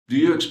Do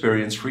you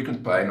experience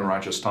frequent pain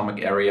around your stomach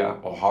area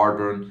or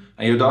heartburn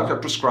and your doctor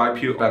prescribed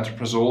you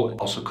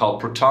pantoprazole, also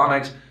called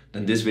Protonix?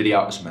 Then this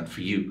video is meant for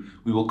you.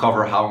 We will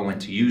cover how and when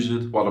to use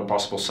it, what are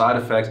possible side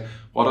effects,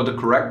 what are the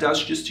correct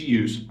dosages to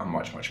use, and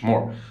much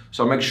more.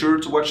 So make sure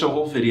to watch the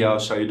whole video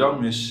so you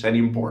don't miss any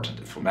important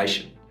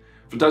information.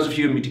 For those of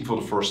you meeting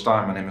for the first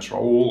time, my name is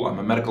Raoul. I'm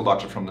a medical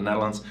doctor from the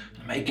Netherlands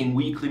and I'm making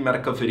weekly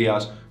medical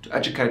videos to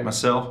educate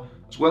myself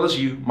as well as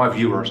you, my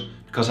viewers,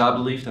 because I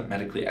believe that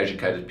medically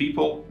educated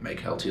people make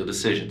healthier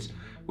decisions,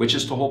 which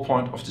is the whole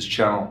point of this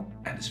channel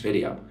and this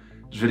video.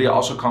 This video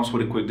also comes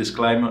with a quick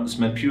disclaimer. It's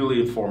meant purely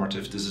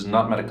informative. This is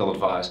not medical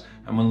advice,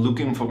 and when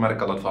looking for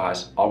medical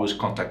advice, always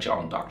contact your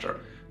own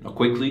doctor. Now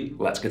quickly,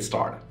 let's get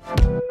started.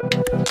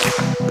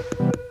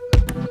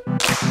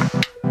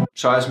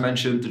 So as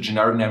mentioned, the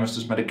generic name of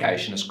this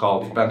medication is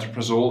called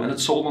pantoprazole and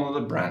it's sold under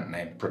the brand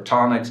name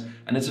Protonix,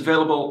 and it's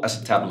available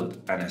as a tablet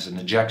and as an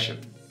injection.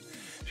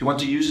 If you want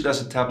to use it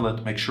as a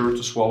tablet, make sure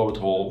to swallow it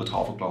whole with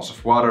half a glass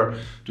of water.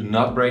 Do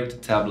not break the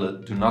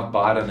tablet, do not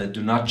bite on it,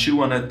 do not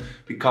chew on it,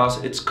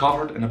 because it's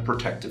covered in a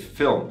protective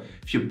film.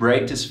 If you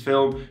break this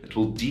film, it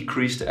will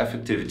decrease the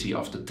effectivity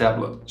of the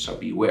tablet, so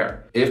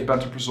beware. If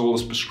pantoprazole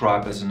is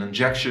prescribed as an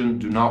injection,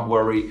 do not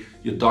worry,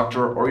 your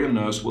doctor or your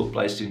nurse will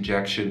place the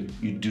injection.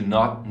 You do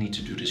not need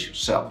to do this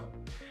yourself.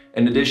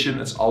 In addition,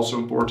 it's also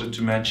important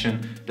to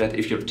mention that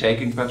if you're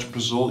taking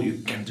pantoprazole,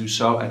 you can do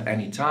so at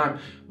any time,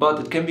 but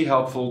it can be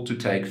helpful to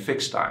take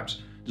fixed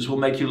times. This will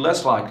make you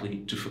less likely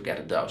to forget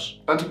a dose.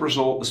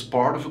 Pantoprazole is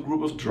part of a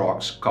group of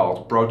drugs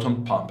called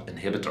proton-pump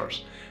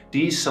inhibitors.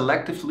 These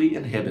selectively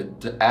inhibit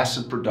the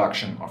acid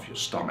production of your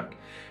stomach.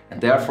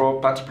 And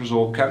therefore,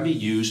 pantoprazole can be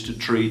used to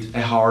treat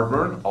a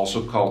heartburn,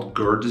 also called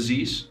GERD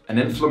disease, an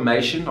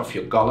inflammation of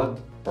your gullet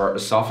or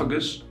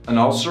esophagus, an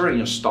ulcer in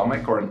your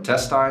stomach or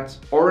intestines,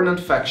 or an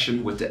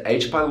infection with the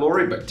H.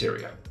 pylori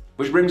bacteria.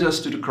 Which brings us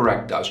to the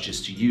correct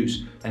dosages to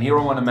use. And here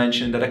I want to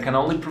mention that I can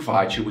only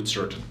provide you with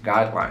certain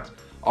guidelines.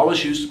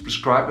 Always use the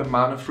prescribed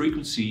amount and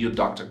frequency your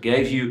doctor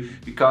gave you,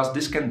 because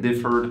this can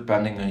differ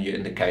depending on your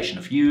indication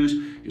of use,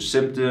 your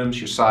symptoms,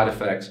 your side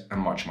effects,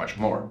 and much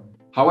more.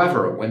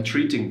 However, when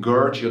treating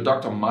GERD, your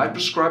doctor might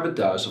prescribe a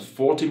dose of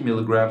 40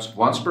 mg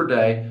once per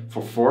day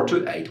for 4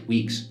 to 8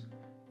 weeks.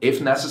 If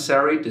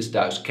necessary, this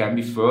dose can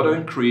be further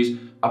increased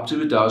up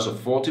to a dose of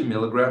 40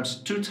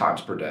 mg 2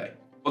 times per day.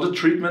 For the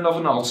treatment of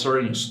an ulcer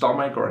in your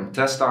stomach or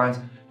intestines,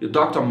 your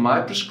doctor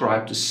might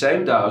prescribe the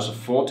same dose of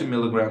 40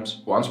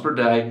 mg once per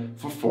day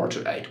for 4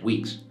 to 8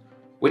 weeks,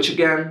 which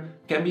again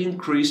can be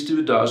increased to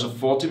a dose of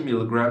 40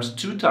 mg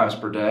 2 times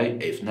per day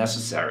if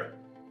necessary.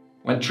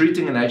 When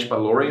treating an H.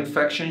 pylori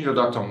infection, your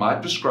doctor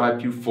might prescribe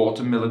you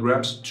 40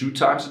 mg 2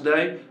 times a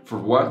day for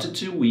 1 to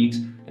 2 weeks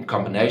in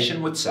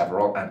combination with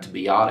several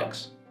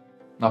antibiotics.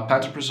 Now,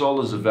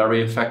 pantoprazole is a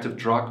very effective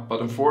drug,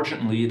 but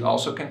unfortunately it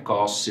also can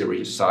cause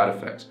serious side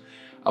effects.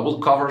 I will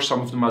cover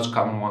some of the most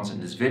common ones in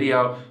this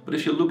video, but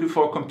if you're looking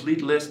for a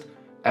complete list,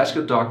 ask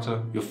your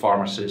doctor, your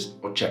pharmacist,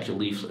 or check your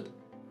leaflet.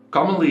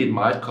 Commonly it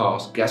might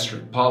cause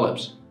gastric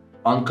polyps.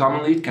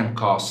 Uncommonly it can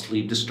cause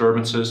sleep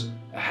disturbances,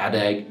 a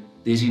headache,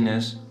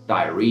 dizziness,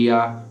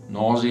 diarrhea,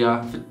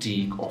 nausea,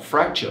 fatigue, or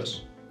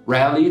fractures.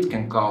 Rarely it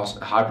can cause a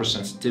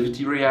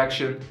hypersensitivity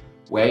reaction,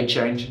 weight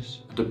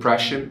changes,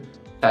 depression,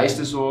 taste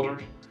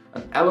disorders,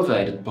 an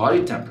elevated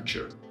body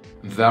temperature.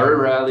 And very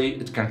rarely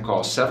it can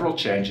cause several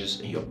changes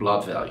in your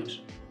blood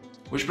values.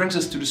 Which brings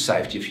us to the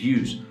safety of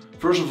use.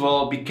 First of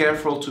all, be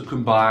careful to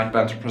combine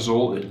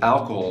pantoprazole with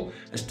alcohol,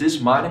 as this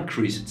might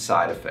increase its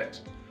side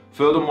effects.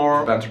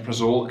 Furthermore,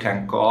 pantoprazole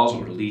can cause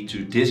or lead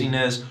to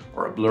dizziness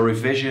or a blurry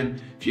vision.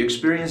 If you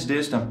experience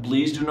this, then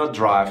please do not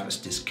drive,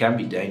 as this can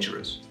be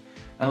dangerous.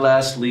 And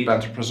lastly,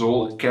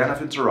 pantoprazole can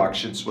have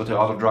interactions with the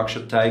other drugs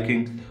you're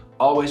taking.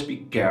 Always be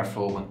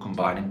careful when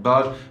combining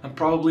both and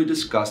probably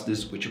discuss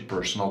this with your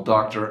personal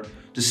doctor.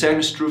 The same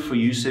is true for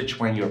usage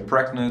when you're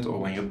pregnant or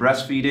when you're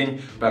breastfeeding.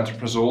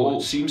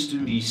 Pantoprazole seems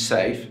to be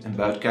safe in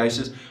both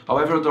cases,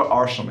 however there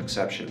are some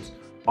exceptions.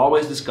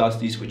 Always discuss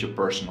these with your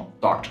personal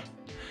doctor.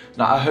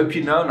 Now, I hope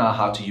you know now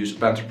how to use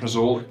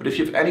pantoprazole, but if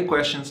you have any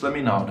questions, let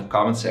me know in the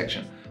comment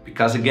section.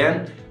 Because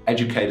again,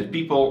 educated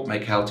people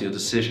make healthier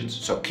decisions,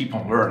 so keep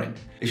on learning.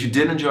 If you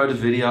did enjoy the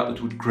video,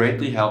 it would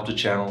greatly help the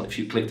channel if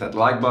you click that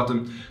like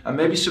button and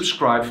maybe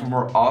subscribe for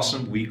more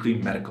awesome weekly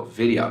medical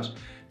videos.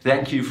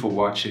 Thank you for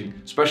watching.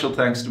 Special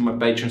thanks to my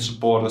Patreon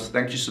supporters.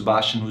 Thank you,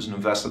 Sebastian, who's an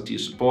investor tier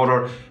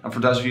supporter. And for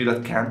those of you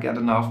that can't get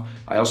enough,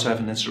 I also have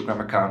an Instagram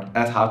account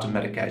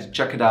 @HowToMedicate.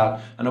 Check it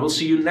out, and I will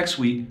see you next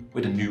week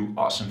with a new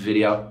awesome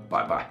video.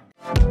 Bye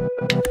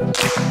bye.